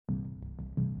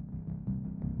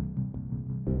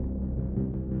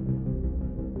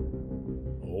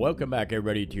Welcome back,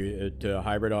 everybody, to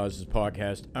Hybrid Oz's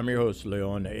podcast. I'm your host,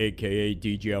 Leon, a.k.a.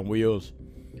 DJ on Wheels.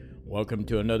 Welcome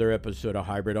to another episode of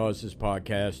Hybrid Oz's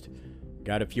podcast.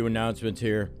 Got a few announcements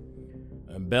here.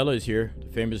 Bella's here, the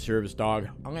famous service dog.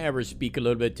 I'm going to have her speak a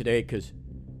little bit today because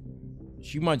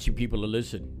she wants you people to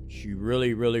listen. She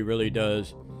really, really, really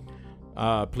does.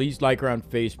 Please like her on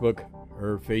Facebook.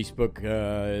 Her Facebook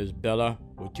is Bella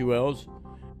with 2 L's,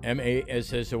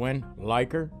 Masson.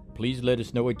 Like her. Please let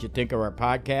us know what you think of our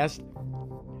podcast.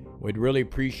 We'd really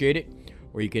appreciate it.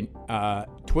 Or you can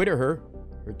Twitter her.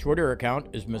 Her Twitter account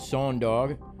is Masson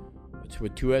Dog. It's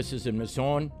with 2 S's in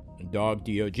Masson and Dog,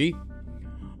 D-O-G.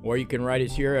 Or you can write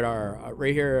us here at our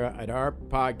right here at our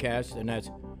podcast, and that's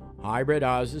Hybrid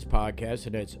Oz's podcast,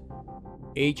 and it's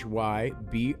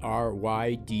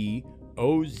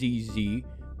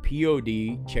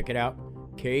HYBRYDOZZPOD. Check it out,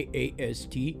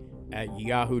 KAST at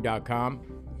yahoo.com.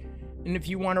 And if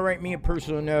you want to write me a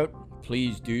personal note,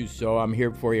 please do so. I'm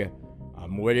here for you.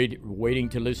 I'm waiting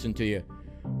to listen to you.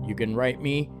 You can write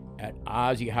me at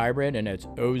Ozzy Hybrid, and that's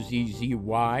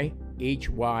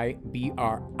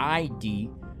OZZYHYBRID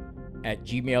at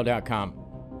gmail.com.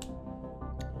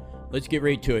 Let's get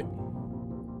right to it.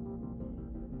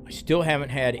 I still haven't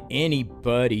had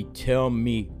anybody tell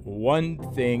me one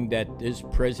thing that this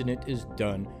president has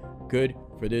done good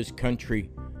for this country.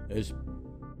 This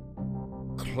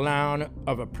clown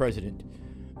of a president,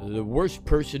 the worst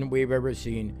person we've ever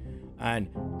seen, and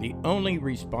the only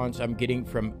response I'm getting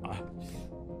from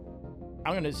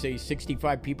I'm going to say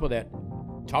 65 people that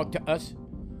talk to us.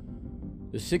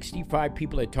 The 65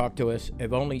 people that talk to us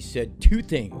have only said 2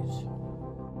 things.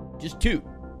 Just 2.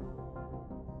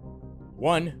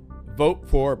 One, vote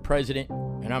for president,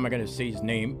 and I'm not going to say his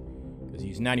name because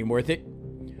he's not even worth it.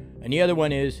 And the other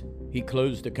one is he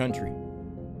closed the country,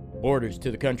 borders to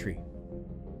the country.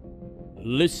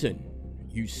 Listen,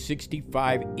 you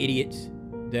 65 idiots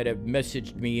that have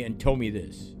messaged me and told me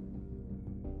this.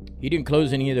 He didn't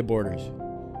close any of the borders.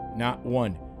 Not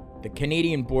one. The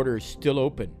Canadian border is still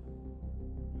open.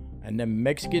 And the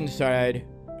Mexican side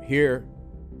here,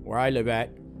 where I live at,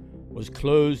 was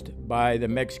closed by the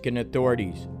Mexican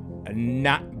authorities and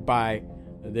not by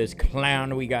this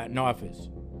clown we got in office.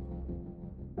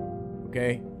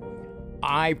 Okay?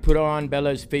 I put on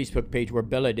Bella's Facebook page where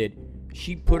Bella did.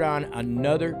 She put on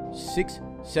another 6,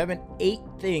 7, 8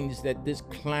 things that this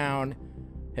clown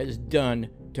has done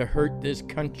to hurt this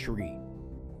country.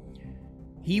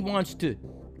 He wants to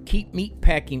keep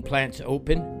meatpacking plants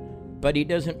open, but he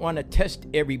doesn't want to test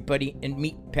everybody in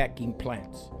meatpacking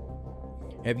plants.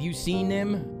 Have you seen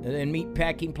them in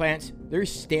meatpacking plants? They're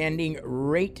standing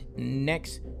right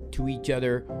next to each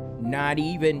other, not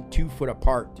even 2 foot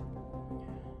apart.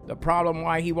 The problem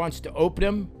why he wants to open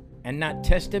them and not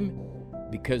test them?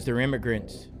 Because they're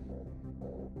immigrants.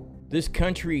 This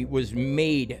country was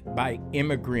made by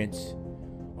immigrants.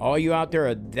 All you out there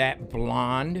are that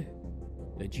blonde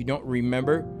that you don't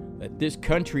remember that this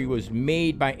country was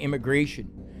made by immigration.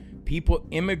 People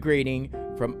immigrating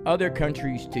from other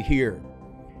countries to here.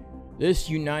 This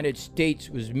United States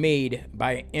was made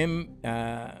by immigrant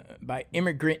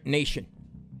nation.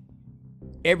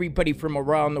 Everybody from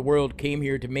around the world came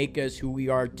here to make us who we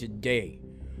are today.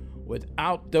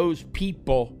 Without those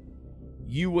people,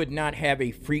 you would not have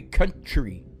a free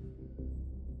country.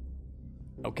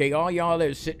 Okay, all y'all that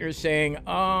are sitting there saying,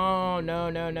 oh,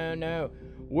 no.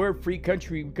 We're a free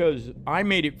country because I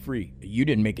made it free. You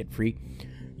didn't make it free.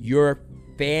 Your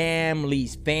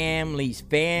families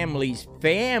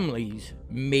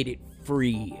made it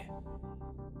free.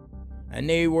 And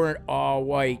they weren't all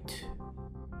white.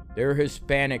 They're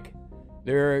Hispanic.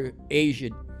 They're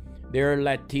Asian. They're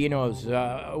Latinos,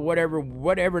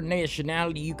 whatever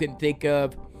nationality you can think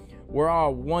of. We're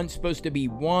all supposed to be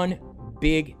one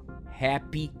big,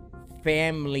 happy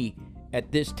family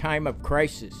at this time of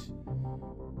crisis.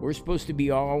 We're supposed to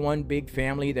be all one big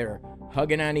family that are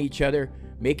hugging on each other,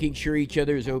 making sure each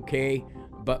other's okay,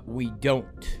 but we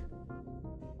don't.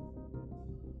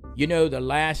 You know, the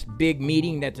last big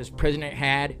meeting that this president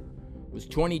had was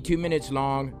 22 minutes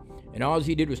long. And all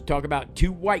he did was talk about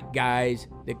 2 white guys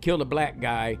that killed a black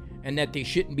guy and that they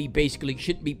shouldn't be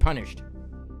punished.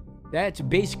 That's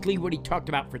basically what he talked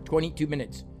about for 22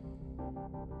 minutes.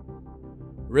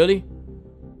 Really?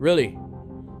 Really?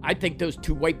 I think those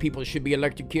 2 white people should be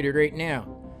electrocuted right now.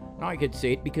 Now I could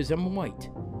say it because I'm white.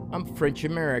 I'm French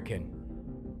American.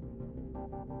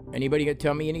 Anybody gonna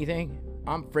tell me anything?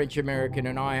 I'm French American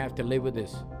and I have to live with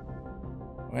this.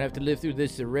 I'm gonna have to live through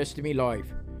this the rest of my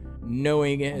life,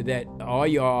 knowing that all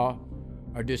y'all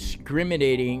are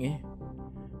discriminating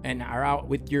and are out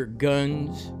with your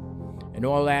guns and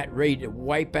all that, ready to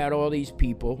wipe out all these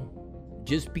people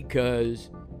just because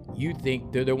you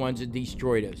think they're the ones that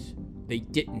destroyed us. They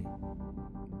didn't.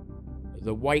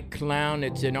 The white clown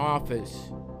that's in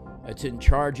office, that's in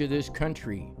charge of this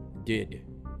country, did.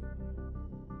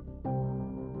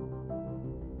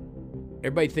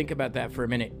 Everybody think about that for a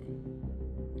minute.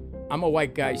 I'm a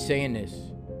white guy saying this.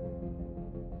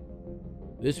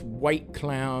 This white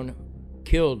clown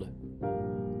killed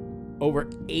over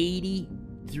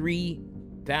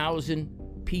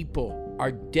 83,000 people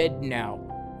are dead now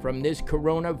from this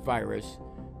coronavirus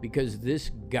because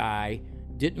this guy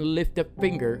didn't lift a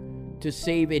finger to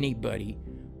save anybody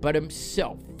but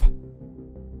himself.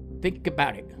 Think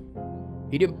about it.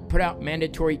 He didn't put out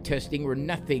mandatory testing or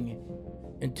nothing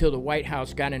until the White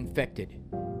House got infected.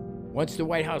 Once the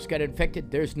White House got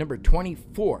infected, there's number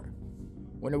 24.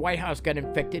 When the White House got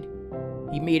infected,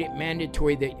 he made it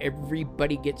mandatory that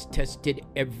everybody gets tested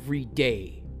every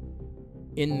day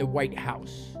in the White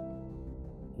House.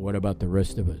 What about the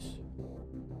rest of us?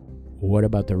 What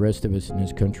about the rest of us in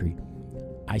this country?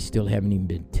 I still haven't even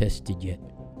been tested yet.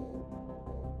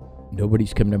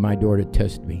 Nobody's come to my door to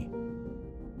test me.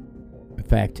 In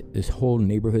fact, this whole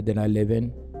neighborhood that I live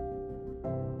in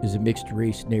is a mixed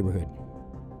race neighborhood.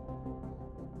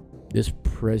 This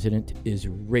president is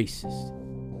racist.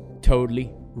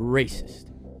 Totally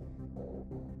racist.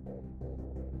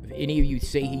 If any of you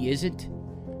say he isn't,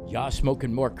 y'all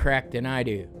smoking more crack than I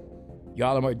do.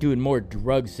 Y'all are doing more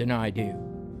drugs than I do.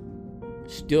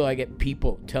 Still, I get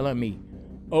people telling me,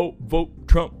 oh, vote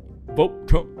Trump, vote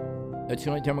Trump. That's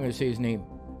the only time I'm going to say his name.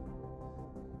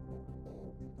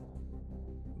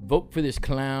 Vote for this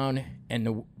clown, and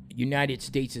the United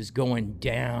States is going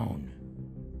down.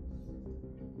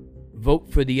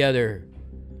 Vote for the other,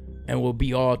 and we'll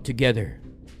be all together,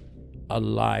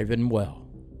 alive and well.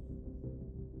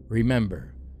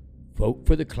 Remember, vote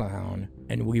for the clown,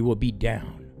 and we will be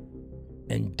down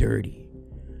and dirty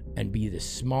and be the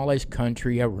smallest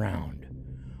country around.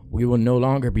 We will no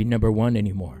longer be number one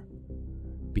anymore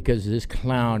because this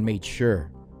clown made sure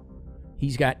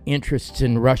he's got interests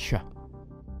in Russia.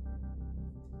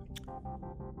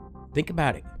 Think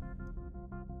about it.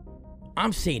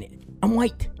 I'm saying it. I'm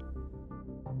white.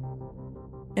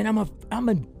 And I'm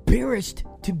embarrassed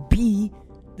to be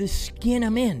the skin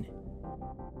I'm in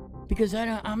because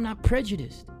I'm not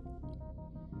prejudiced.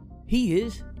 He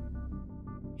is.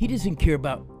 He doesn't care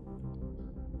about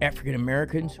African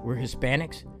Americans or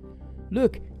Hispanics.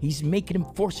 Look, he's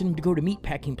forcing them to go to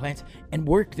meatpacking plants and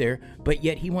work there, but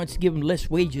yet he wants to give them less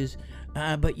wages,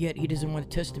 but yet he doesn't want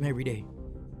to test them every day.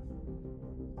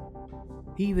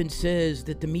 He even says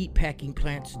that the meatpacking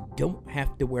plants don't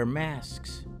have to wear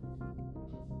masks.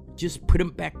 Just put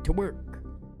them back to work.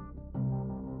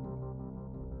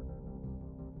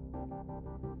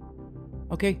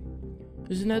 Okay,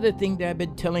 there's another thing that I've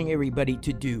been telling everybody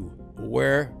to do.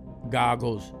 Wear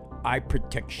goggles, eye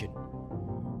protection.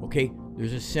 Okay,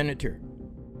 there's a senator.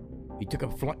 He took a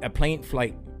plane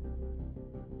flight.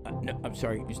 No, I'm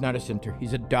sorry, he's not a senator.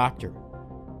 He's a doctor.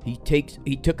 He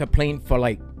took a plane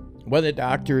flight. One of the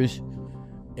doctors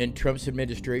in Trump's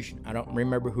administration, I don't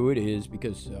remember who it is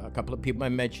because a couple of people I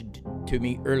mentioned to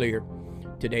me earlier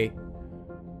today.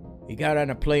 He got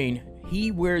on a plane. He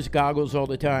wears goggles all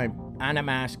the time and a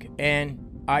mask and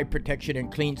eye protection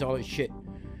and cleans all his shit.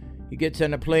 He gets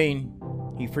on a plane.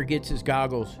 He forgets his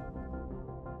goggles.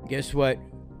 Guess what?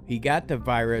 He got the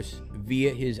virus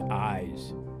via his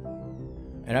eyes.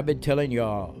 And I've been telling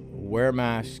y'all, wear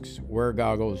masks, wear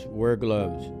goggles, wear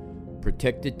gloves.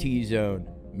 Protect the T-zone,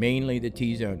 mainly the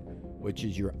T-zone, which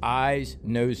is your eyes,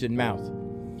 nose, and mouth.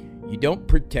 You don't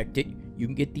protect it, you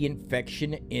can get the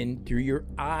infection in through your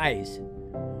eyes.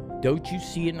 Don't you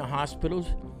see in the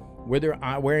hospitals where they're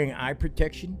wearing eye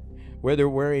protection, where they're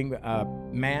wearing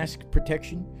mask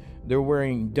protection, they're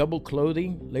wearing double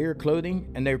clothing, layer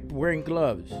clothing, and they're wearing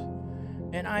gloves.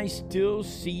 And I still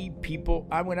see people.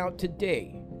 I went out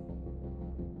today.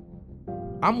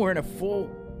 I'm wearing a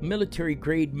full military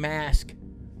grade mask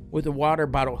with a water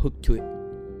bottle hooked to it.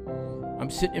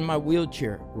 I'm sitting in my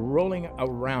wheelchair, rolling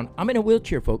around. I'm in a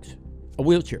wheelchair, folks. A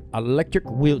wheelchair, electric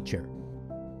wheelchair.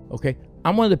 Okay?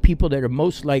 I'm one of the people that are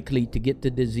most likely to get the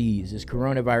disease, this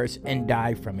coronavirus, and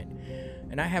die from it.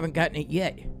 And I haven't gotten it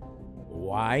yet.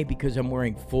 Why? Because I'm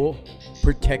wearing full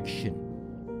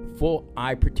protection, full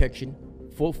eye protection,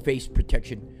 full face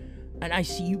protection. And I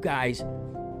see you guys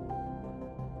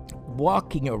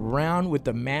walking around with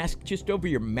the mask just over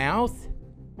your mouth?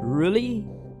 Really?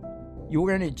 You're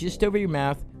wearing it just over your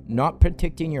mouth, not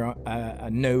protecting your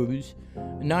nose,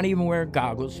 not even wearing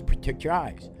goggles to protect your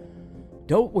eyes.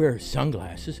 Don't wear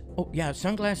sunglasses. Oh, yeah,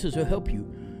 sunglasses will help you,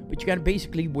 but you got to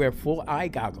basically wear full eye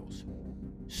goggles.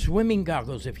 Swimming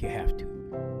goggles if you have to.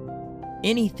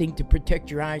 anything to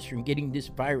protect your eyes from getting this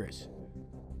virus.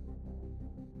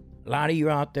 A lot of you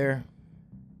out there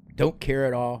don't care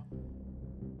at all.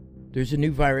 There's a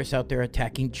new virus out there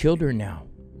attacking children now.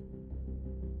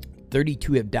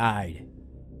 32 have died.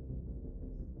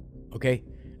 Okay?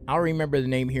 I'll remember the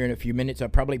name here in a few minutes. I'll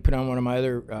probably put on one of my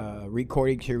other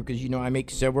recordings here because, I make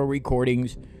several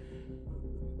recordings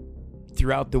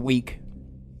throughout the week.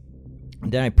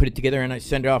 And then I put it together and I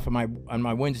send it off on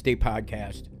my Wednesday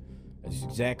podcast. That's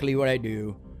exactly what I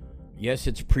do. Yes,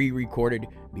 it's pre-recorded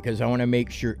because I want to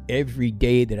make sure every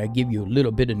day that I give you a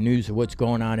little bit of news of what's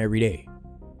going on every day.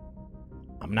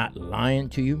 I'm not lying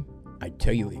to you. I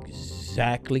tell you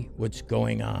exactly what's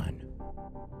going on.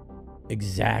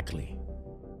 Exactly.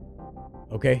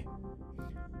 Okay?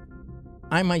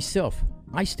 I myself,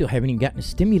 I still haven't even gotten a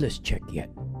stimulus check yet.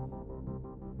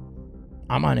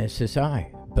 I'm on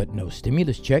SSI, but no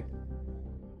stimulus check.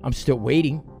 I'm still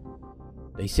waiting.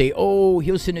 They say, oh,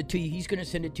 he'll send it to you. He's going to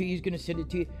send it to you. He's going to send it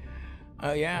to you.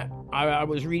 Yeah, I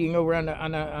was reading over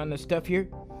on the stuff here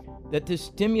that this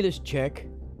stimulus check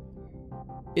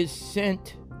is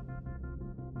sent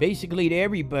basically to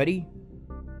everybody,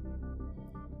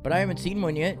 but I haven't seen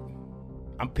one yet.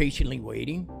 I'm patiently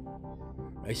waiting.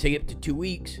 I say up to 2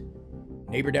 weeks.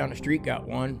 Neighbor down the street got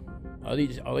one. All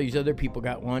these other people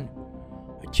got one.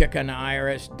 I check on the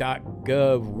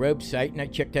IRS.gov website, and I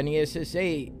checked on the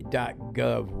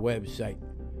SSA.gov website.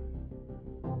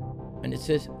 And it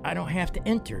says I don't have to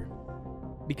enter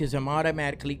because I'm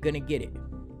automatically going to get it.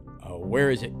 Where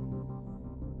is it?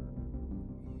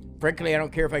 Frankly, I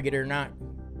don't care if I get it or not.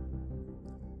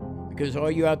 Because all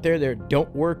you out there that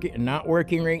don't work and not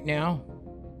working right now,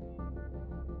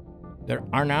 that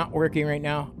are not working right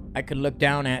now, I could look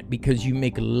down at because you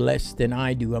make less than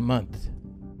I do a month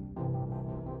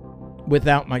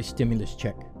without my stimulus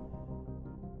check.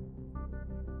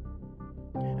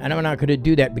 And I'm not going to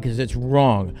do that because it's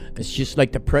wrong. It's just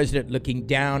like the president looking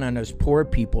down on us poor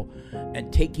people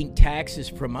and taking taxes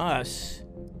from us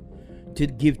to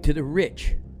give to the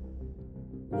rich.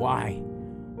 Why?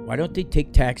 Why don't they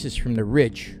take taxes from the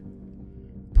rich,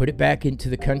 put it back into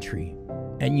the country,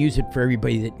 and use it for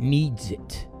everybody that needs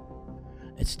it,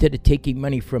 instead of taking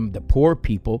money from the poor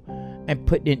people and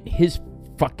putting it in his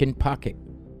fucking pocket?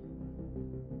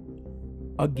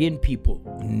 Again, people,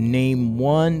 name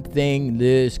one thing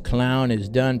this clown has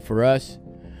done for us,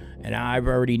 and I've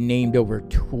already named over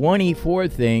 24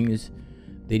 things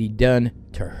that he done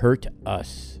to hurt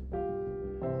us.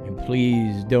 And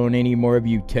please don't any more of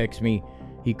you text me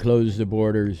he closed the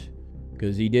borders,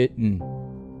 because he didn't.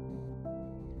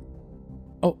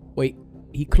 Oh, wait,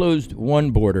 he closed one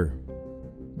border.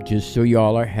 Just so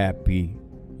y'all are happy,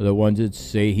 the ones that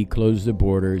say he closed the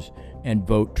borders and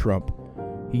vote Trump.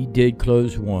 He did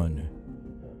close one.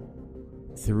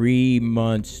 3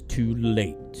 months too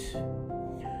late.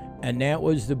 And that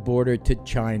was the border to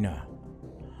China.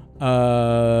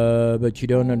 But you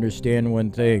don't understand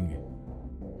one thing.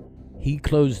 He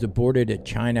closed the border to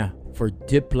China for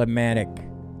diplomatic.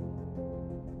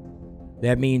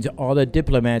 That means all the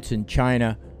diplomats in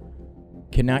China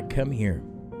cannot come here.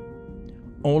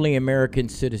 Only American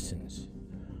citizens.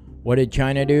 What did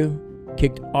China do?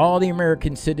 Kicked all the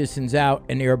American citizens out,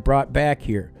 and they were brought back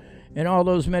here. And all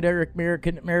those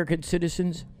American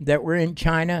citizens that were in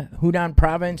China, Hunan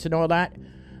province and all that,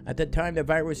 at the time the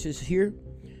virus is here,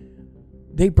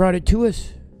 they brought it to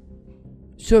us.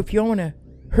 So if you want to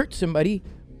hurt somebody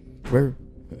or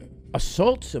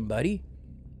assault somebody,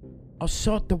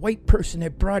 assault the white person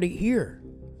that brought it here.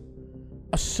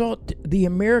 Assault the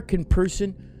American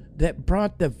person that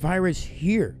brought the virus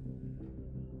here.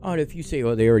 Oh, and if you say,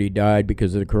 oh, they already died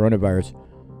because of the coronavirus.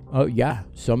 Oh, yeah,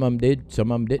 some of them did,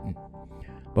 some of them didn't.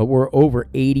 But we're over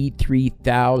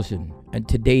 83,000, and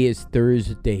today is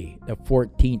Thursday, the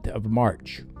 14th of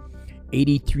March.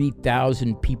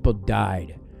 83,000 people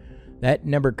died. That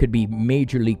number could be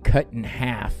majorly cut in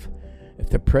half if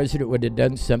the president would have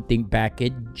done something back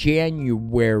in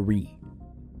January.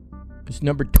 It's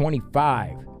number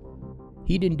 25.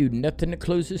 He didn't do nothing to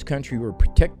close this country or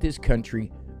protect this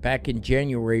country back in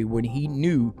January when he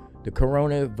knew the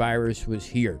coronavirus was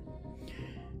here.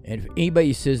 And if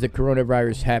anybody says the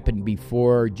coronavirus happened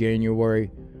before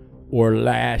January or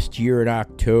last year in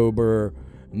October,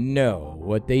 no.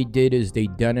 What they did is they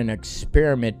done an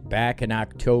experiment back in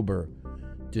October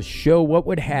to show what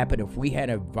would happen if we had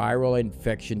a viral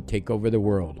infection take over the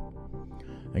world.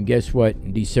 And guess what?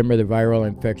 In December, the viral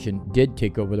infection did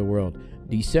take over the world.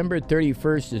 December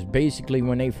 31st is basically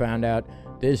when they found out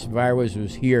this virus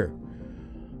was here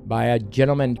by a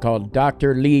gentleman called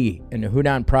Dr. Li in the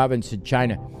Hunan province in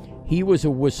China. He was a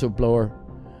whistleblower,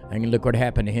 and look what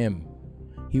happened to him.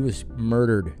 He was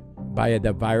murdered by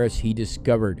the virus he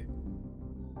discovered.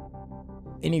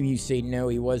 Any of you say no,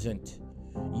 he wasn't,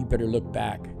 you better look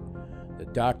back. The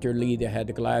Dr. Lee that had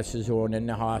the glasses on in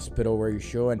the hospital where he's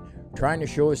trying to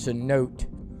show us a note.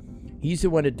 He's the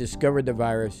one that discovered the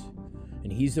virus,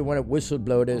 and he's the one that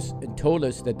whistleblowed us and told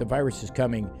us that the virus is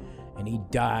coming, and he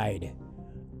died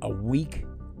a week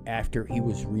after he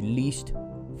was released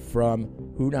from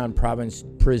Hunan province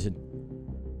prison.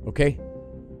 Okay?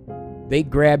 They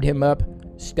grabbed him up,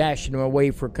 stashed him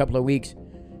away for a couple of weeks.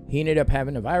 He ended up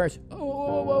having the virus.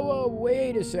 Whoa,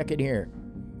 wait a second here.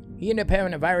 He ended up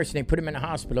having a virus and they put him in the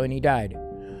hospital and he died.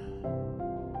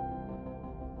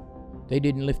 They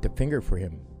didn't lift a finger for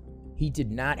him. He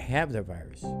did not have the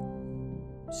virus.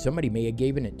 Somebody may have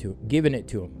given it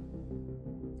to him.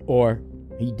 Or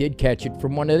he did catch it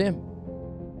from one of them.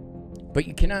 But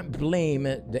you cannot blame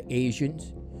the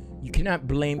Asians. You cannot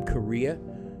blame Korea.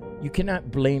 You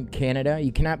cannot blame Canada.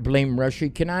 You cannot blame Russia.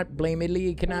 You cannot blame Italy.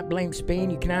 You cannot blame Spain.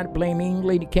 You cannot blame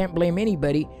England. You can't blame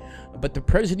anybody but the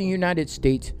President of the United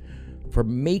States for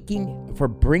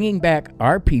bringing back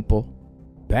our people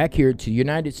back here to the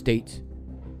United States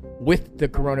with the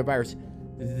coronavirus.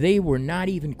 They were not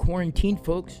even quarantined,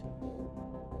 folks.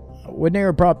 When they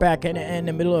were brought back in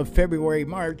the middle of February,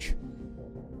 March,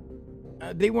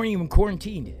 they weren't even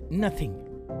quarantined.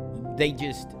 Nothing. They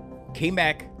just came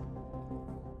back,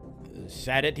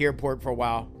 sat at the airport for a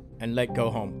while, and let go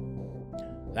home.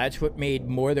 That's what made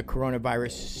more of the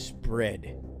coronavirus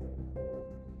spread.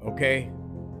 Okay?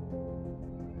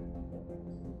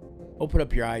 Open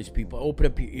up your eyes, people. Open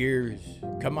up your ears.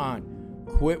 Come on.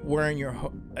 Quit wearing your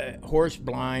horse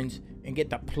blinds and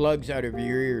get the plugs out of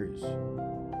your ears.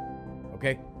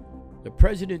 Okay? The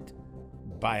President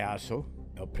Bayaso,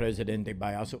 El Presidente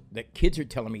Bayaso, that kids are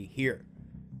telling me here.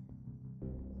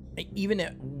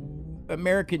 Even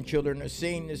American children are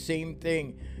saying the same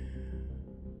thing.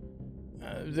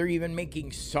 They're even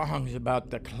making songs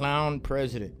about the clown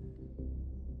president.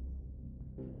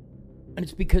 And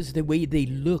it's because the way they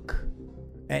look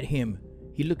at him,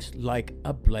 he looks like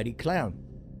a bloody clown.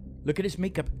 Look at his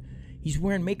makeup. He's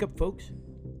wearing makeup, folks.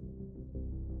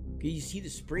 Can you see the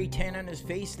spray tan on his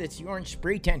face? That's the orange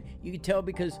spray tan. You can tell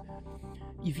because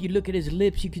if you look at his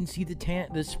lips, you can see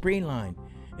the spray line.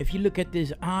 If you look at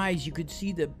his eyes, you could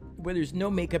see where there's no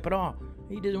makeup at all.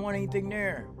 He doesn't want anything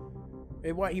there.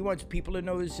 He wants people to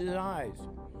notice his eyes.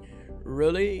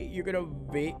 Really? You're going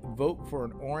to vote for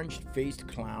an orange-faced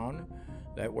clown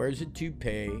that wears a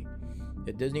toupee,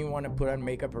 that doesn't even want to put on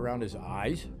makeup around his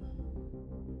eyes?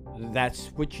 That's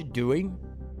what you're doing?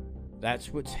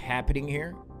 That's what's happening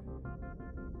here?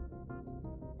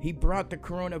 He brought the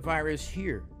coronavirus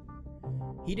here.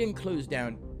 He didn't close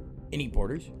down any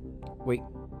borders. Wait.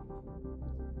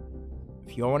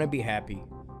 If y'all want to be happy,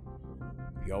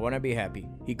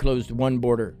 he closed one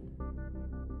border.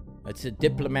 That's a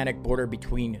diplomatic border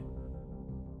between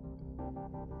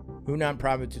Hunan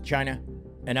province of China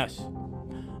and us.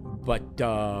 But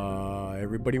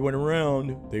everybody went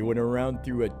around. They went around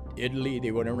through Italy.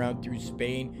 They went around through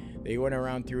Spain. They went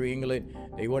around through England.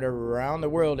 They went around the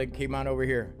world and came on over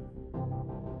here.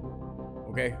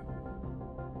 Okay?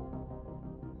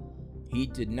 He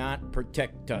did not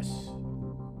protect us.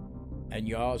 And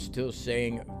y'all still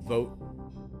saying vote.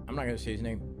 I'm not going to say his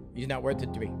name. He's not worth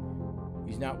it to me.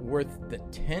 He's not worth the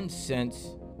 10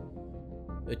 cents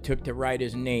it took to write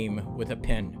his name with a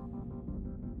pen.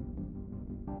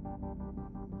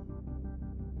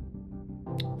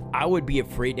 I would be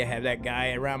afraid to have that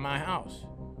guy around my house.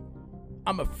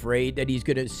 I'm afraid that he's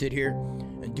going to sit here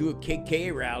and do a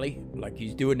KKK rally like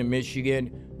he's doing in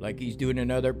Michigan, like he's doing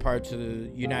in other parts of the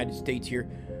United States here,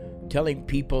 telling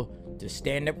people to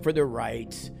stand up for their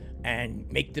rights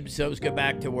and make themselves go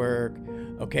back to work.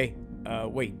 Okay,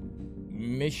 wait.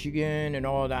 Michigan and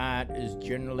all that is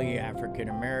generally African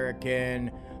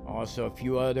American, also a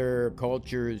few other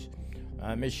cultures.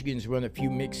 Michigan's one of the few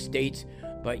mixed states,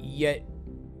 but yet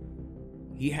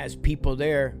he has people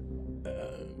there.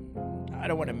 I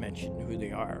don't want to mention who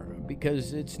they are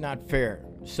because it's not fair.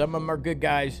 Some of them are good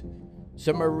guys,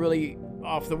 some are really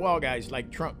off the wall guys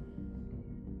like Trump.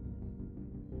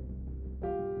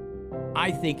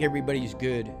 I think everybody's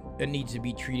good and needs to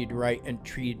be treated right and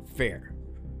treated fair.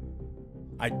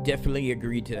 I definitely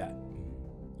agree to that.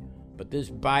 But this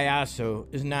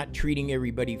Bayaso is not treating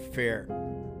everybody fair.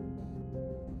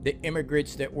 The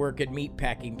immigrants that work at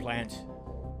meatpacking plants,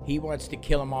 he wants to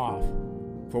kill them off.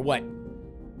 For what?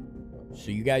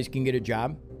 So you guys can get a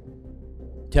job?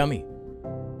 Tell me.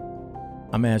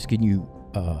 I'm asking you,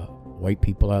 white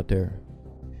people out there.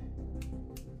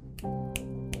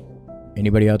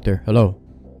 Anybody out there? Hello?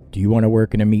 Do you want to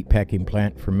work in a meatpacking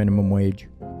plant for minimum wage?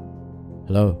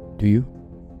 Hello, do you?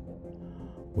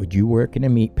 Would you work in a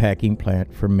meat packing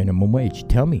plant for minimum wage?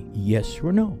 Tell me yes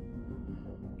or no.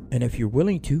 And if you're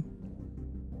willing to,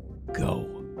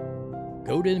 go.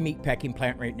 Go to the meat packing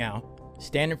plant right now,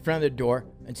 stand in front of the door,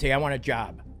 and say, I want a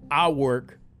job. I'll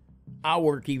work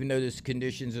even though this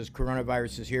conditions, this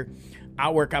coronavirus is here.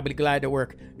 I'll work. I'll be glad to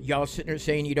work. Y'all sitting there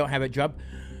saying you don't have a job?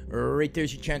 Right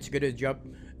there's your chance to go to the job.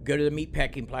 Go to the meat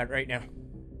packing plant right now.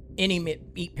 Any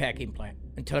meat packing plant.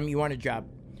 And tell them you want a job.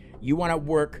 You want to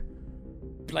work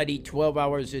bloody 12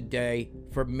 hours a day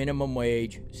for minimum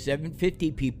wage.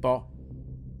 $7.50 people.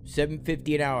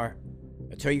 $7.50 an hour.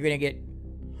 That's all you're going to get.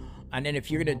 And then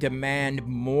if you're going to demand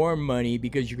more money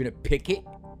because you're going to picket,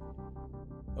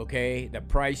 okay, the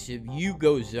price of you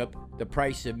goes up, the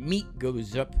price of meat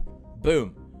goes up,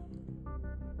 boom.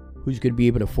 Who's going to be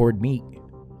able to afford meat?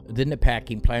 Then the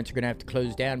packing plants are going to have to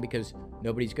close down because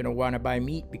nobody's going to want to buy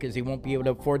meat because they won't be able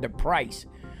to afford the price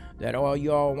that all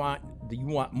y'all want. You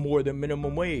want more than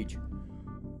minimum wage.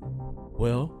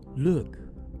 Well, look.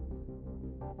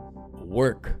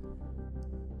 Work.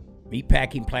 Meat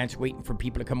packing plants waiting for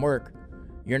people to come work.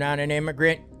 You're not an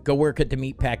immigrant? Go work at the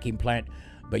meat packing plant.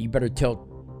 But you better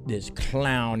tell this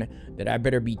clown that I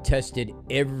better be tested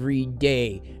every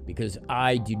day because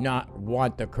I do not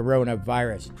want the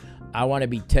coronavirus. I want to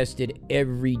be tested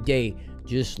every day,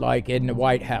 just like in the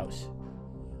White House,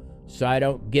 so I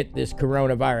don't get this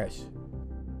coronavirus.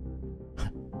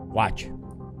 Watch.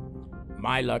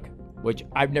 My luck, which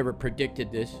I've never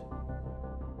predicted this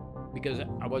because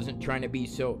I wasn't trying to be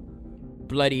so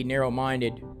bloody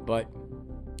narrow-minded, but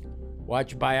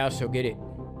watch Biaso get it.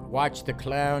 Watch the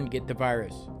clown get the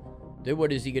virus. Then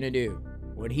what is he going to do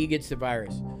when he gets the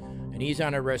virus and he's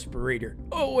on a respirator?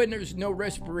 Oh, and there's no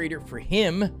respirator for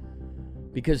him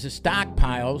because the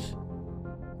stockpiles,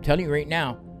 I'm telling you right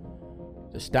now,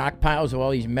 the stockpiles of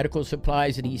all these medical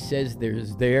supplies that he says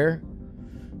there's there,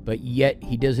 but yet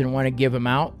he doesn't want to give them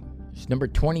out. It's number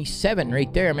 27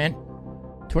 right there, man.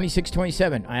 26,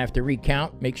 27. I have to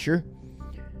recount, make sure.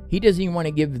 He doesn't even want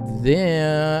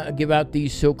to give out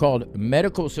these so-called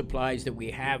medical supplies that we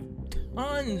have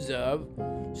tons of,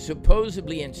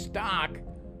 supposedly in stock,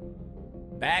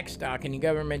 back stock in the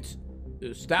government's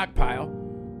stockpile.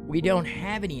 We don't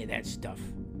have any of that stuff.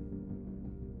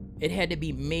 It had to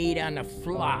be made on the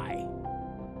fly.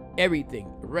 Everything,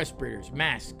 respirators,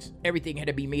 masks, everything had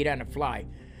to be made on the fly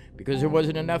because there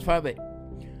wasn't enough of it.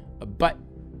 But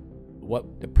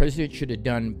what the president should have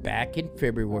done back in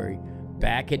February,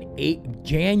 back in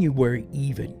January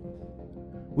even,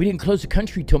 we didn't close the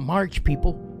country till March,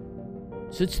 people.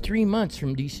 So it's 3 months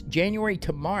from January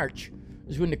to March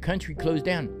is when the country closed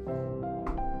down.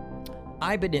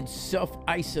 I've been in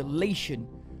self-isolation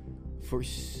for,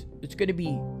 it's going to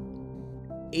be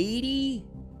 80,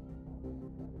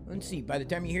 let's see, by the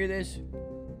time you hear this,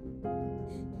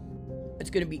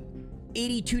 it's going to be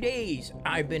 82 days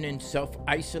I've been in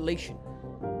self-isolation,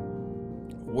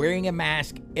 wearing a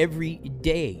mask every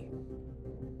day.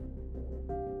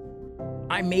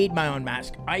 I made my own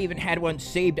mask. I even had one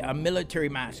saved, a military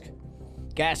mask,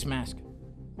 gas mask.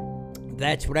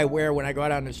 That's what I wear when I go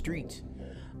out on the streets.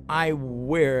 I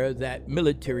wear that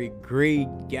military grade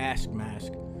gas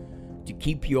mask to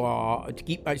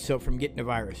keep myself from getting the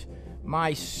virus.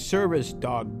 My service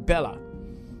dog, Bella,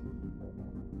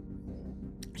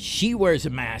 she wears a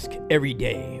mask every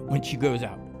day when she goes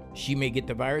out. She may get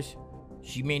the virus,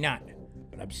 she may not,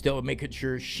 but I'm still making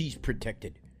sure she's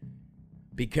protected.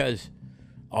 Because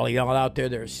all of y'all out there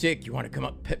that are sick, you want to come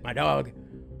up and pet my dog.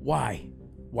 Why?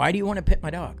 Why do you want to pet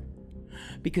my dog?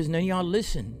 Because none of y'all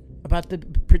listen about the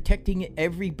protecting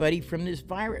everybody from this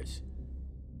virus.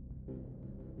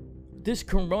 This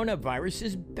coronavirus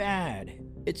is bad.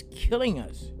 It's killing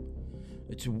us.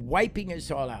 It's wiping us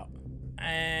all out.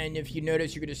 And if you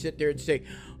notice, you're going to sit there and say,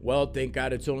 well, thank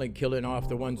God it's only killing off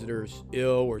the ones that are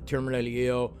ill or terminally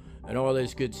ill and all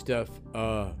this good stuff.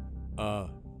 You're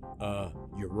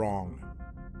wrong.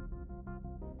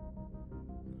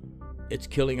 It's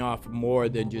killing off more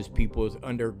than just people with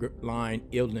underlying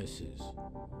illnesses.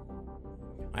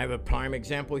 I have a prime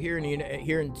example here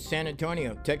in San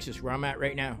Antonio, Texas, where I'm at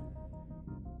right now.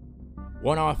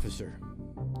 One officer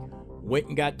went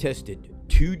and got tested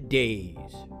 2 days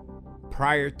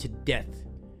prior to death.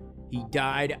 He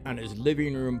died on his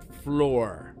living room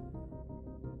floor.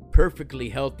 Perfectly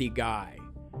healthy guy.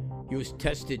 He was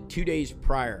tested 2 days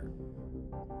prior.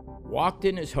 Walked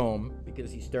in his home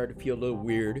because he started to feel a little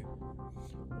weird.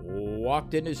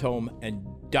 Walked in his home and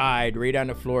died right on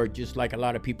the floor, just like a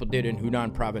lot of people did in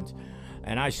Hunan province.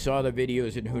 And I saw the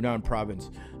videos in Hunan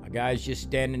province. A guy's just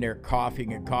standing there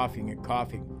coughing and coughing and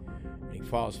coughing. And he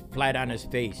falls flat on his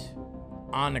face.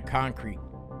 on the concrete.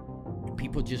 And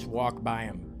people just walk by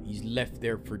him. He's left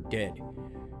there for dead.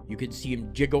 You can see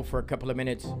him jiggle for a couple of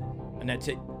minutes, and that's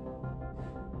it.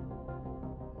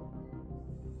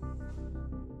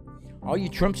 All you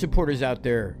Trump supporters out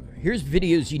there, here's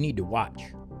videos you need to watch.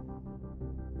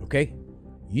 Okay?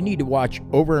 You need to watch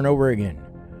over and over again.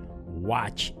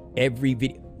 Watch every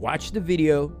video. Watch the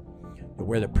video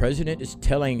where the president is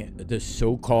telling the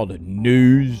so-called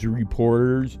news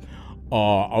reporters,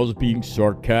 I was being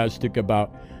sarcastic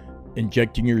about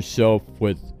injecting yourself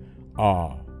with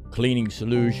cleaning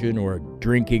solution or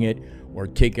drinking it or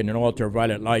taking an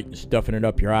ultraviolet light and stuffing it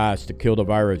up your ass to kill the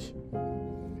virus.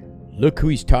 Look who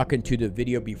he's talking to the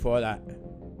video before that,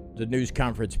 the news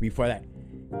conference before that.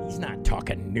 He's not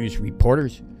talking news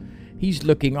reporters. He's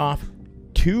looking off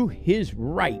to his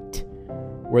right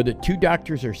where the two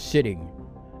doctors are sitting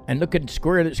and looking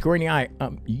square in the eye.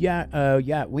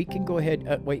 Yeah, we can go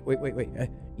ahead. Wait.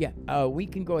 We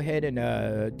can go ahead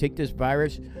and take this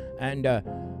virus and,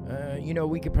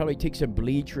 we could probably take some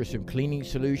bleach or some cleaning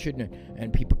solution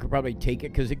and people could probably take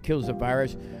it because it kills the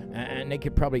virus and they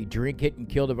could probably drink it and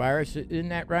kill the virus. Isn't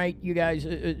that right, you guys?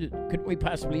 Couldn't we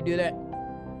possibly do that?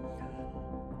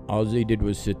 All they did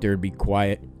was sit there and be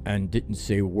quiet and didn't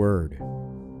say a word.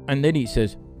 And then he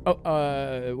says,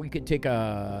 we could take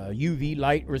a UV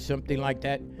light or something like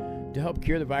that to help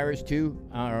cure the virus too,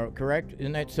 correct?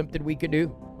 Isn't that something we could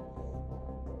do?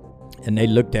 And they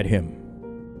looked at him.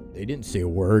 They didn't say a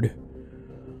word.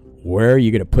 Where are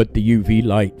you going to put the UV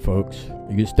light, folks? You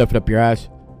going to stuff it up your ass?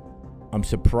 I'm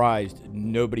surprised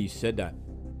nobody said that.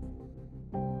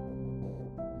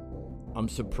 I'm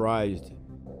surprised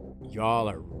y'all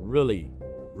are really,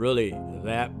 really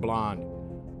that blonde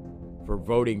for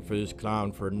voting for this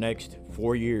clown for the next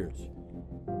 4 years.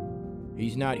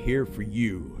 He's not here for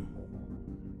you.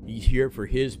 He's here for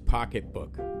his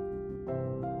pocketbook.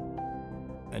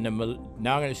 And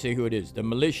now I'm going to say who it is. The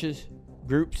malicious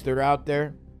groups that are out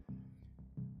there,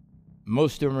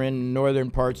 most of them are in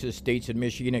northern parts of the states of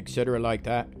Michigan, etc. like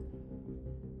that.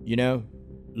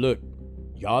 Look,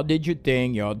 y'all did your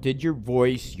thing. Y'all did your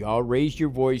voice. Y'all raised your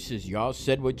voices. Y'all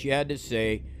said what you had to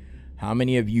say. How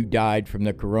many of you died from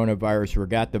the coronavirus or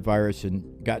got the virus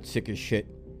and got sick as shit?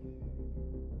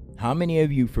 How many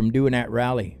of you from doing that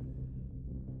rally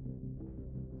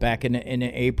back in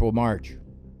April, March,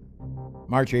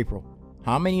 April?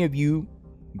 How many of you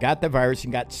got the virus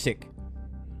and got sick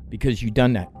because you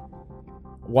done that?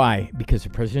 Why? Because the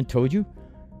president told you?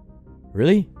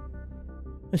 Really?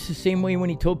 It's the same way when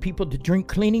he told people to drink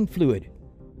cleaning fluid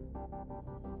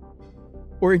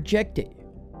or inject it.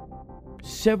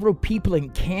 Several people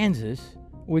in Kansas,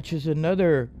 which is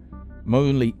another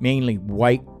mainly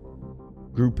white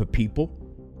group of people,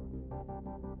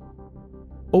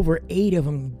 over 8 of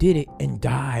them did it and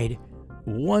died.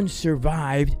 1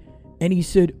 survived, and he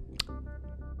said,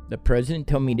 the president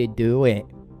told me to do it.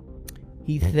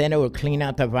 He said it will clean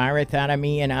out the virus out of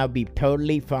me and I'll be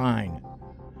totally fine.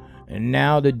 And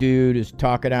now the dude is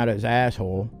talking out his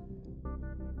asshole,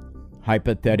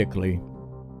 hypothetically.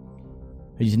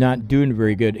 He's not doing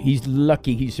very good. He's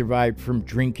lucky he survived from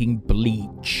drinking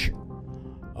bleach.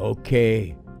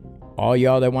 Okay, all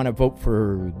y'all that want to vote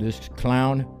for this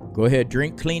clown, go ahead,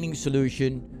 drink cleaning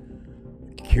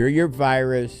solution, cure your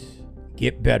virus,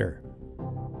 get better.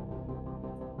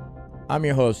 I'm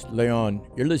your host, Leon.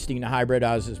 You're listening to Hybrid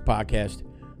Oz's podcast.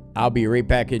 I'll be right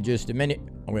back in just a minute.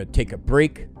 I'm going to take a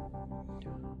break.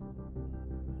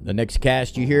 The next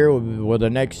cast you hear,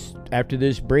 after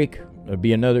this break, it'll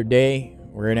be another day.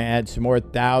 We're going to add some more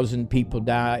 1,000 people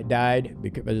died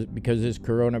because of this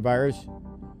coronavirus.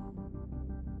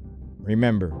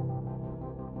 Remember,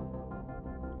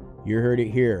 you heard it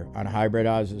here on Hybrid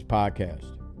Oz's podcast.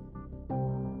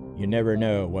 You never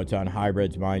know what's on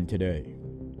Hybrid's mind today.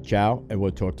 Ciao, and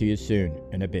we'll talk to you soon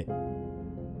in a bit.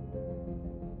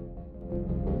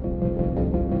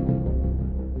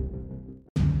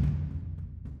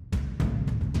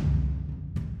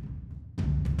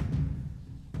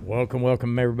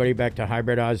 Welcome everybody back to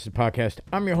Hybrid Oz's podcast.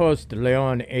 I'm your host,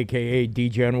 Leon, aka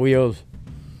DJ on Wheels.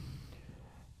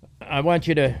 I want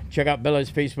you to check out Bella's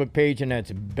Facebook page, and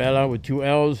that's Bella with 2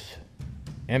 L's,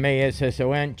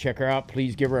 Masson. Check her out.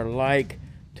 Please give her a like.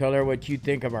 Tell her what you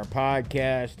think of our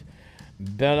podcast.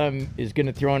 Bella is going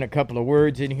to throw in a couple of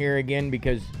words in here again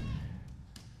because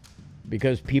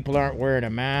people aren't wearing a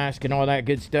mask and all that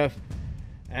good stuff.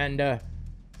 And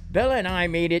Bella and I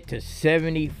made it to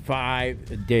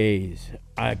 75 days.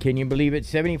 Can you believe it?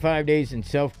 75 days in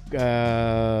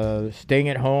staying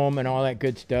at home and all that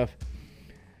good stuff.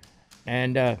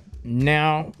 And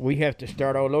now we have to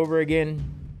start all over again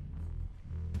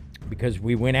because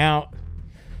we went out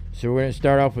So we're going to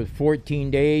start off with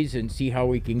 14 days and see how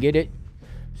we can get it,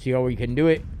 see how we can do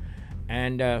it.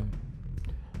 And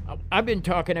I've been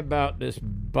talking about this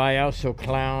Biaso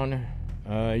clown.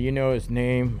 You know his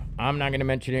name. I'm not going to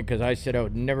mention it because I said I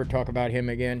would never talk about him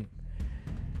again.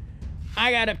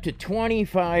 I got up to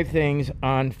 25 things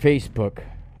on Facebook.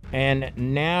 And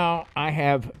now I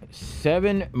have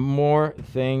 7 more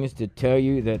things to tell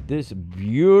you that this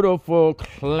beautiful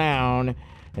clown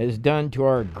has done to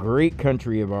our great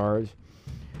country of ours.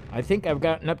 I think I've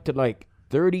gotten up to like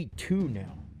 32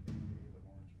 now.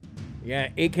 Yeah,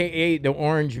 AKA the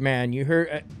Orange Man. You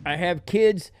heard, I have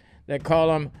kids that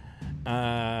call him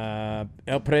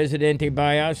El Presidente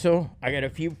Biaso. I got a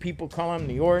few people call him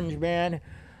the Orange Man.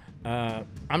 I'm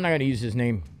not going to use his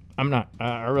name. I'm not.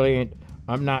 I really ain't.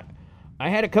 I'm not. I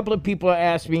had a couple of people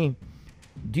ask me,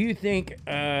 do you think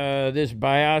this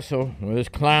Biaso, or this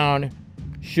clown,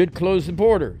 should close the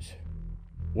borders?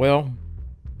 Well,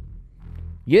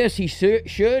 yes, he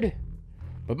should.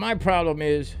 But my problem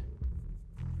is,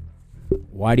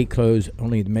 why'd he close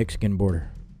only the Mexican border?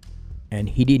 And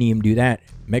he didn't even do that.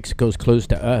 Mexico's close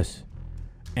to us.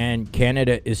 And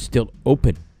Canada is still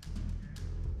open.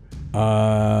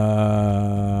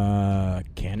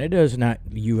 Canada is not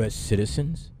U.S.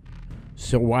 citizens.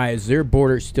 So why is their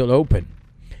border still open?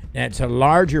 That's a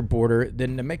larger border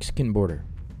than the Mexican border.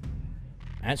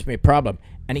 That's my problem.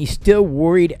 And he's still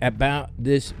worried about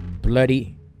this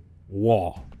bloody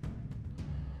wall.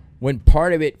 When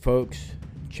part of it, folks,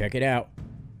 check it out,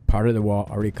 part of the wall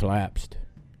already collapsed.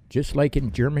 Just like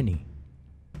in Germany.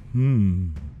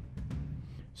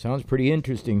 Sounds pretty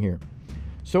interesting here.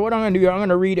 So what I'm going to do, I'm going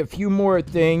to read a few more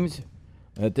things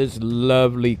that this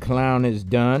lovely clown has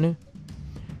done.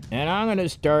 And I'm going to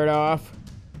start off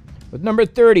with number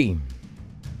 30.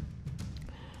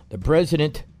 The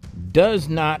president does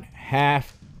not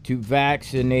have to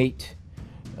vaccinate,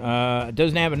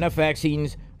 doesn't have enough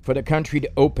vaccines for the country to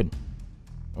open.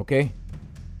 Okay?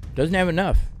 Doesn't have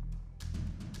enough.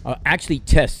 Actually,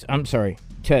 tests. I'm sorry.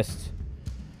 Tests.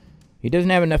 He doesn't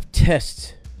have enough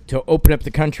tests to open up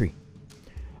the country.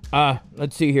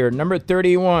 Let's see here. Number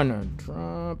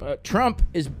 31. Trump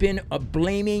has been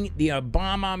blaming the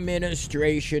Obama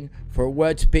administration for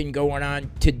what's been going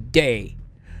on today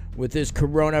with this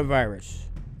coronavirus.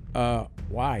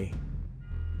 Why?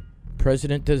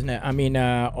 President doesn't have,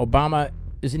 Obama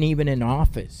isn't even in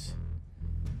office.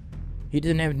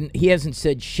 He hasn't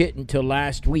said shit until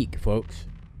last week, folks.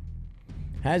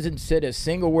 Hasn't said a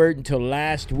single word until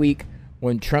last week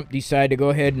when Trump decided to go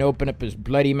ahead and open up his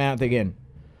bloody mouth again.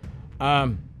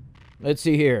 Let's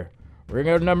see here. We're going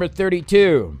to go to number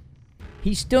 32.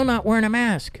 He's still not wearing a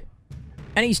mask.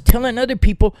 And he's telling other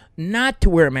people not to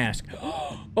wear a mask.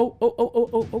 Oh.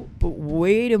 But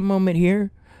wait a moment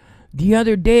here. The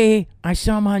other day, I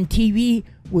saw him on TV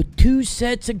with 2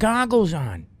 sets of goggles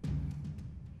on.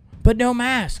 But no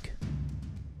mask.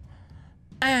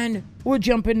 And we'll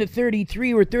jump into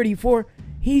 33 or 34.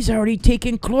 He's already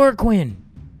taken chloroquine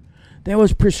that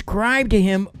was prescribed to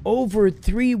him over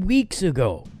 3 weeks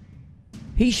ago.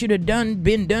 He should have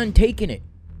been done taking it.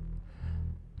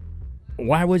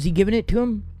 Why was he giving it to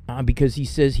him? Because he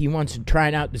says he wants to try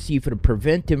it out to see if it'll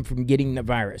prevent him from getting the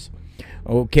virus.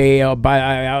 Okay,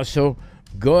 I also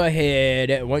go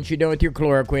ahead. Once you're done with your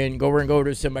chloroquine, go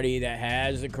to somebody that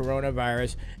has the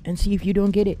coronavirus and see if you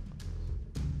don't get it.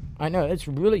 I know, that's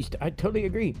really, I totally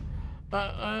agree.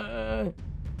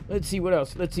 Let's see what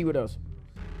else.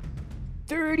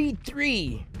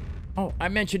 33. Oh, I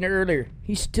mentioned it earlier.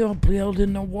 He's still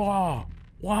building the wall.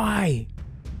 Why?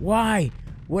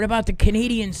 What about the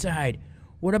Canadian side?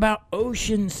 What about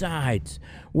ocean sides?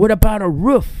 What about a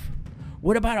roof?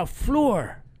 What about a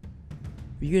floor?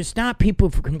 You can stop people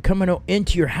from coming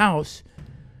into your house.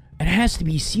 It has to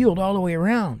be sealed all the way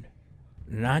around.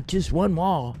 Not just one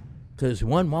wall, because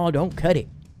one wall don't cut it.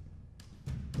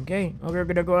 Okay, we're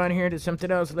going to go on here to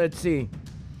something else. Let's see.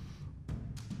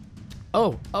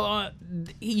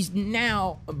 He's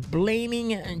now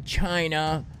blaming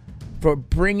China for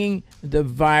bringing the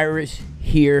virus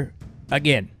here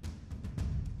again.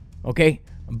 Okay?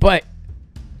 But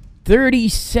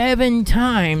 37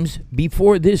 times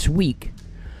before this week,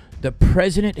 the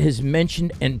president has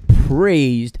mentioned and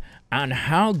praised on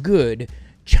how good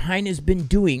China's been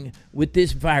doing with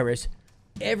this virus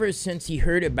ever since he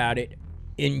heard about it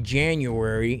in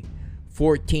January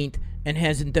 14th and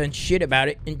hasn't done shit about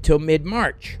it until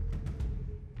mid-March.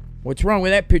 What's wrong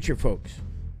with that picture, folks?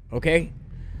 Okay?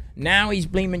 Now he's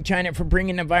blaming China for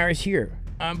bringing the virus here.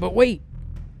 But wait.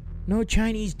 No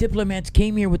Chinese diplomats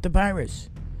came here with the virus.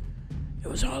 It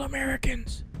was all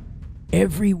Americans.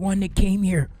 Everyone that came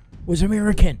here was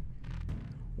American.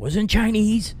 wasn't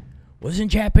Chinese, wasn't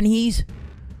Japanese,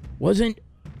 wasn't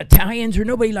Italians or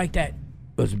nobody like that.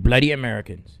 It was bloody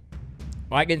Americans.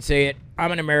 Well, I can say it.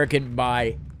 I'm an American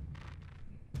by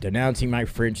denouncing my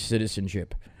French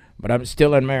citizenship, but I'm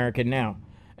still an American now.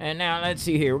 And now let's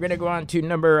see here. We're going to go on to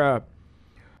number,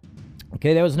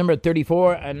 okay, that was number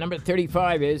 34. Number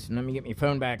 35 is, let me get my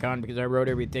phone back on because I wrote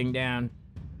everything down.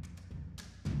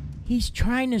 He's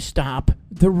trying to stop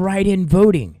the write-in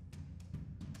voting.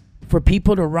 For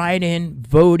people to write in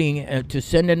voting, to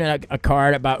send in a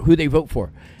card about who they vote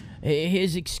for.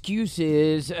 His excuse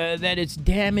is that it's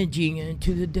damaging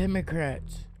to the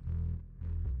Democrats.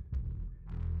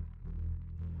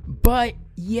 But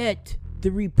yet,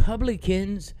 the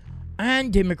Republicans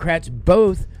and Democrats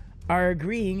both are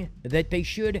agreeing that they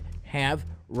should have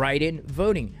write-in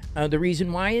voting. The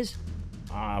reason why is,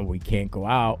 we can't go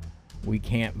out, we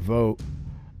can't vote,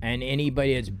 and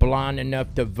anybody that's blonde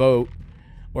enough to vote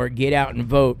or get out and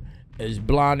vote is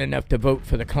blonde enough to vote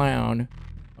for the clown.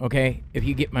 Okay, if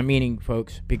you get my meaning,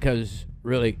 folks, because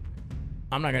really,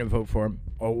 I'm not going to vote for him.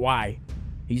 Or why?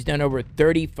 He's done over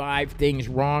 35 things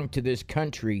wrong to this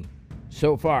country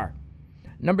so far.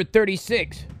 Number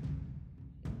 36.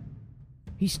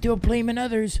 He's still blaming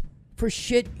others for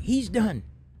shit he's done.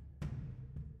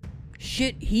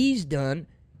 Shit he's done,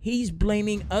 he's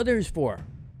blaming others for.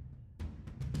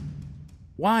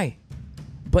 Why?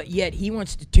 But yet he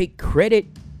wants to take credit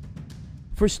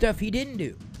for stuff he didn't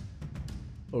do.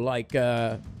 Like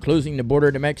closing the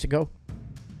border to Mexico.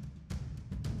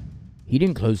 He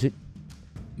didn't close it.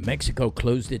 Mexico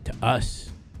closed it to us.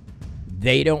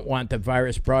 They don't want the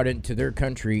virus brought into their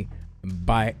country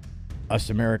by us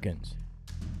Americans.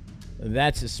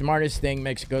 That's the smartest thing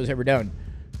Mexico's ever done.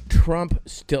 Trump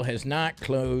still has not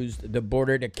closed the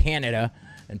border to Canada,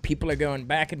 and people are going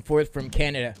back and forth from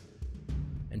Canada,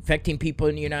 infecting people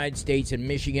in the United States and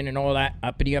Michigan and all that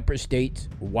up in the upper states.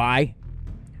 Why?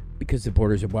 Because the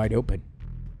borders are wide open.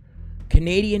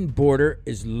 Canadian border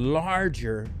is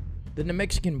larger than the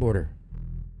Mexican border.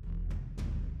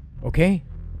 Okay?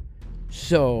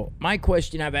 So, my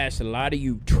question I've asked a lot of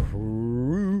you, I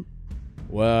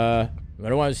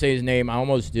don't want to say his name, I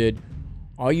almost did.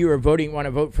 All you are voting, want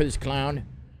to vote for this clown?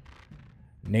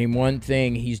 Name one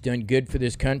thing he's done good for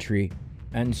this country.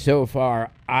 And so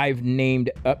far, I've named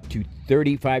up to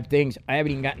 35 things. I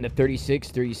haven't even gotten to 36,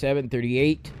 37,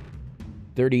 38.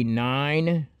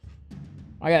 39.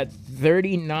 I got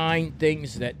 39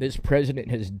 things that this president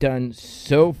has done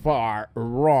so far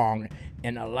wrong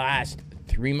in the last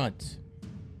 3 months.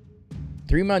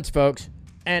 3 months, folks.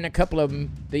 And a couple of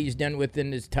them that he's done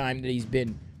within this time that he's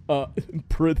been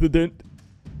president.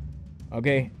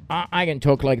 Okay? I can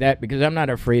talk like that because I'm not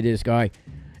afraid of this guy.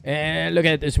 And look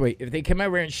at it this way. If they come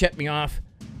over and shut me off,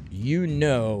 you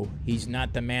know he's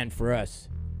not the man for us.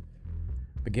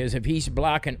 Because if he's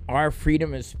blocking our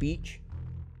freedom of speech,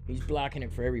 he's blocking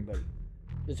it for everybody.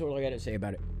 That's all I got to say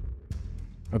about it.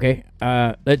 Okay,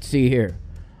 let's see here.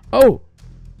 Oh,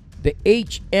 the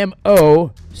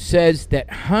HMO says that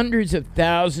hundreds of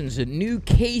thousands of new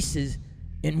cases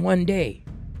in one day.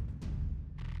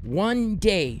 One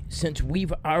day since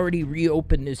we've already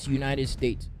reopened this United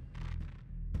States.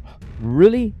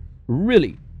 Really?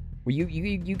 Really? Well,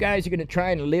 you guys are going to try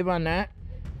and live on that?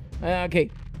 Okay.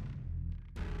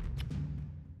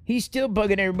 He's still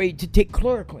bugging everybody to take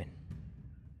chloroquine.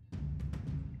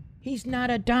 He's not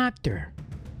a doctor.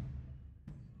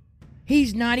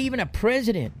 He's not even a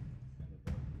president.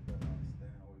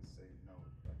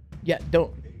 Yeah,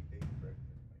 don't.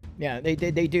 Yeah, they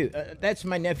do. That's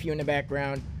my nephew in the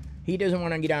background. He doesn't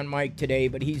want to get on mic today,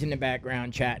 but he's in the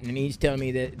background chatting, and he's telling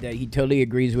me that he totally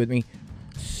agrees with me.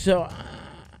 So,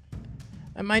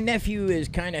 my nephew is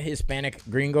kind of Hispanic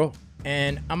gringo,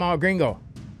 and I'm all gringo.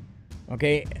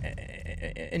 Okay,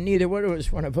 and neither one of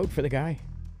us want to vote for the guy.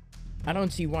 I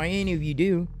don't see why any of you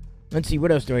do. Let's see,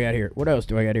 what else do I got here? What else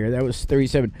do I got here? That was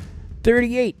 37.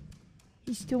 38.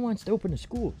 He still wants to open the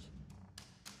schools.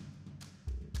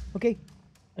 Okay,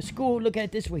 a school, look at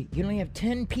it this way. You only have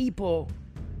 10 people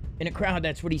in a crowd,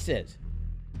 that's what he says.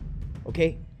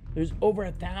 Okay, there's over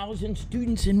 1,000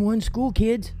 students in one school,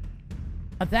 kids.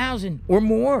 1,000 or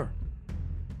more.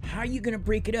 How are you going to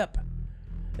break it up?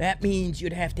 That means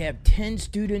you'd have to have 10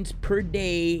 students per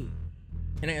day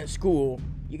in a school.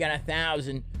 You got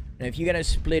 1,000. And if you got to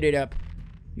split it up,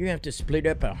 you're going to have to split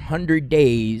up 100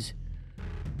 days,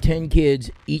 10 kids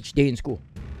each day in school.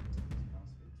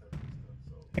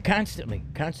 Constantly.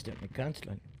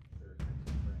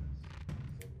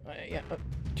 Yeah,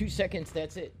 2 seconds,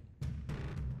 that's it.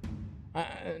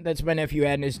 That's my nephew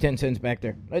adding his 10 cents back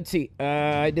there. Let's see.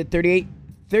 I did 38.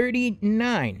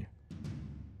 39.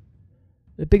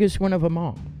 The biggest one of them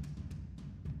all.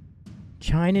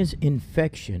 China's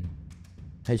infection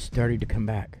has started to come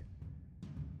back.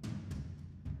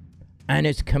 And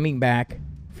it's coming back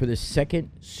for the second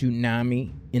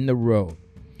tsunami in the row.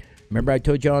 Remember I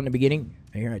told you all in the beginning?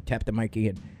 Here, I tapped the mic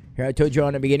again. Here, I told you all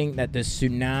in the beginning that the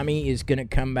tsunami is going to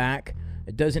come back.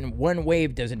 One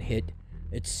wave doesn't hit.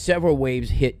 It's several waves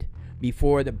hit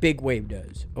before the big wave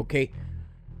does, okay?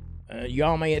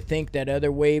 Y'all may think that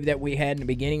other wave that we had in the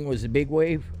beginning was the big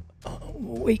wave.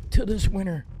 Wait till this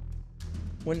winter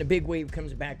when the big wave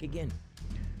comes back again.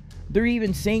 They're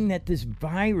even saying that this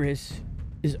virus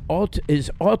is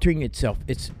altering itself.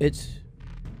 It's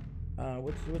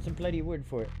what's a bloody word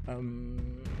for it?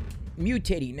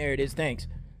 Mutating. There it is. Thanks.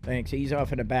 He's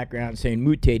off in the background saying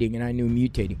mutating, and I knew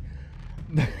mutating.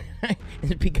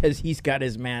 It's because he's got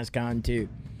his mask on too.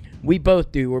 We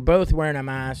both do. We're both wearing a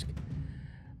mask.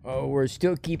 Oh, we're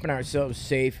still keeping ourselves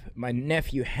safe. My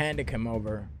nephew had to come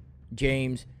over.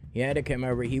 James, he had to come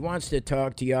over. He wants to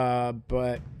talk to y'all,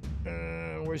 but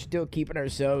we're still keeping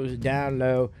ourselves down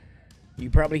low. You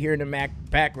probably hear in the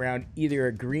background either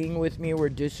agreeing with me or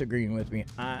disagreeing with me.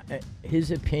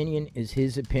 His opinion is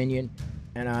his opinion,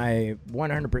 and I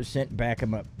 100% back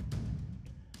him up.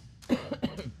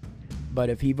 But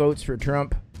if he votes for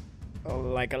Trump,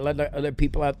 like a lot of other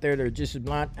people out there that are just as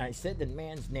blunt, I said the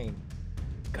man's name.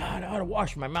 God, I ought to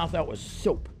wash my mouth out with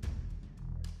soap.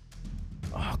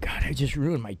 Oh, God, I just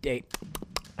ruined my day.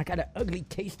 I got an ugly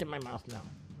taste in my mouth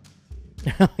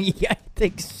now. Yeah, I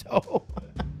think so.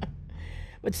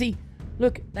 But see,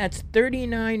 look, that's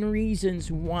 39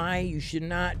 reasons why you should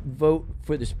not vote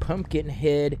for this pumpkin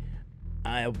head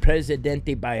El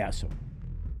Presidente Payaso.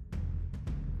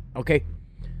 Okay?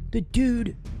 The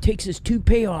dude takes his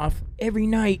toupee off every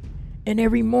night, and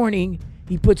every morning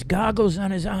he puts goggles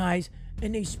on his eyes,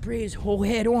 and they spray his whole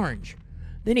head orange.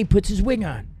 Then he puts his wig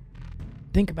on.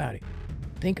 Think about it.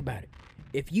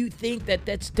 If you think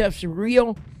that stuff's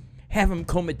real, have him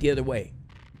comb it the other way.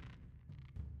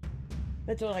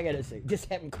 That's all I gotta say.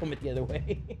 Just have him comb it the other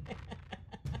way.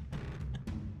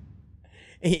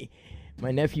 My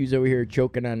nephew's over here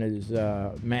choking on his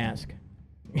mask.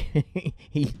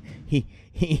 He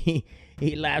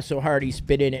laughed so hard he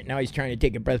spit in it. Now he's trying to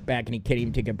take a breath back, and he can't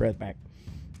even take a breath back.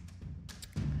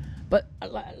 But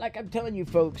like I'm telling you,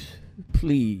 folks,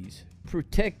 please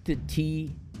protect the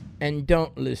tea and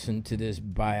don't listen to this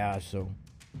payaso.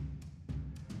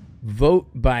 Vote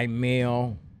by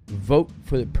mail. Vote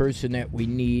for the person that we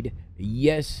need.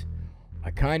 Yes,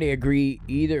 I kind of agree.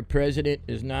 Either president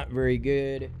is not very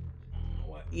good.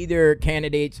 Either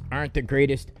candidates aren't the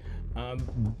greatest.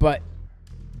 But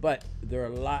they're a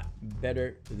lot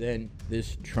better than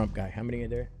this Trump guy. How many are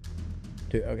there?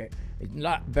 Two. Okay, it's a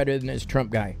lot better than this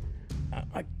Trump guy.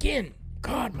 Again,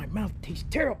 God, my mouth tastes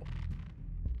terrible.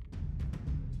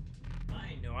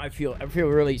 I know. I feel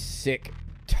really sick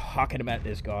talking about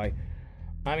this guy.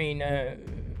 I mean, yeah,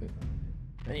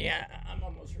 I'm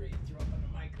almost ready to throw up on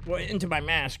the mic. Well, into my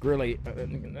mask, really.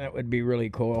 That would be really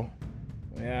cool.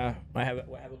 Yeah, I have a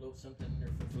little something in there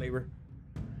for flavor.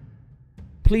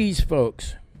 Please,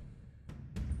 folks,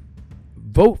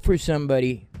 vote for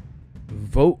somebody.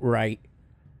 Vote right.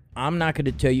 I'm not going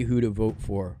to tell you who to vote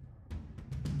for,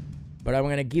 but I'm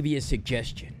going to give you a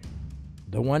suggestion.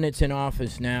 The one that's in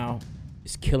office now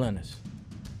is killing us.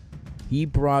 He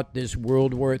brought this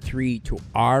World War III to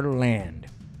our land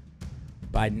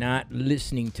by not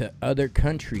listening to other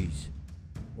countries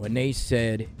when they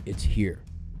said it's here.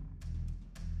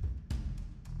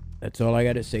 That's all I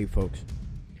got to say, folks.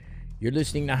 You're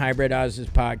listening to Hybrid Oz's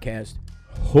podcast.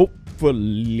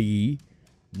 Hopefully,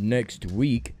 next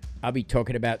week, I'll be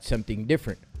talking about something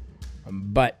different.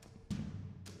 But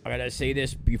I got to say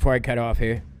this before I cut off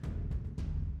here.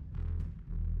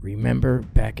 Remember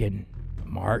back in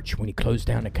March when he closed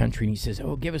down the country and he says,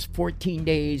 oh, give us 14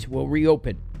 days, we'll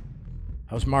reopen.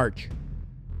 How's March?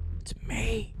 It's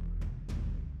May.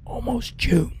 Almost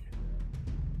June.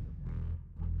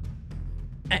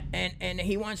 And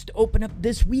he wants to open up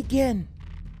this weekend.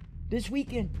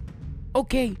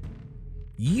 Okay.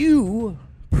 You,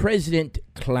 President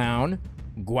Clown,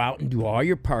 go out and do all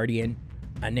your partying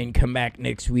and then come back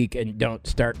next week and don't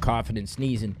start coughing and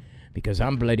sneezing because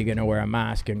I'm bloody going to wear a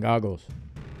mask and goggles.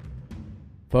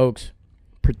 Folks,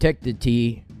 protect the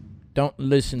tea. Don't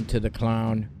listen to the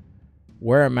clown.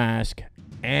 Wear a mask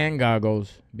and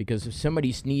goggles because if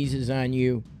somebody sneezes on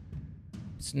you,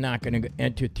 it's not going to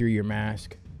enter through your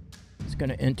mask. It's going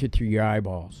to enter through your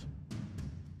eyeballs.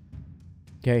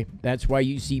 Okay? That's why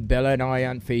you see Bella and I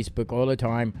on Facebook all the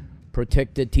time.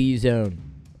 Protect the T-Zone.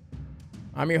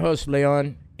 I'm your host,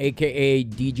 Leon, a.k.a.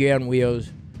 DJ on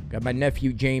Wheels. Got my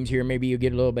nephew James here. Maybe you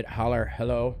get a little bit holler.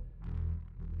 Hello.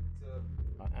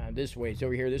 This way. It's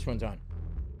over here. This one's on.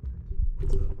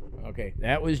 Okay,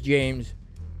 that was James.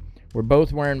 We're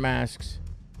both wearing masks.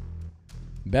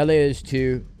 Bella is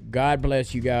too. God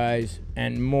bless you guys,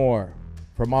 and more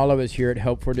from all of us here at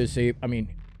Help for Disabled.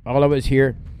 All of us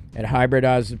here at Hybrid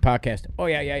Oz Podcast. Oh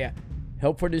yeah.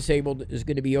 Help for Disabled is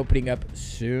going to be opening up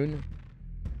soon,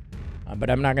 but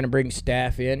I'm not going to bring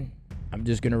staff in. I'm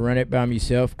just going to run it by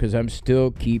myself because I'm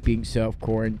still keeping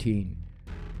self-quarantine.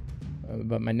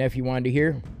 But my nephew wanted to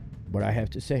hear what I have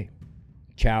to say.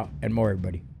 Ciao and more,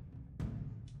 everybody.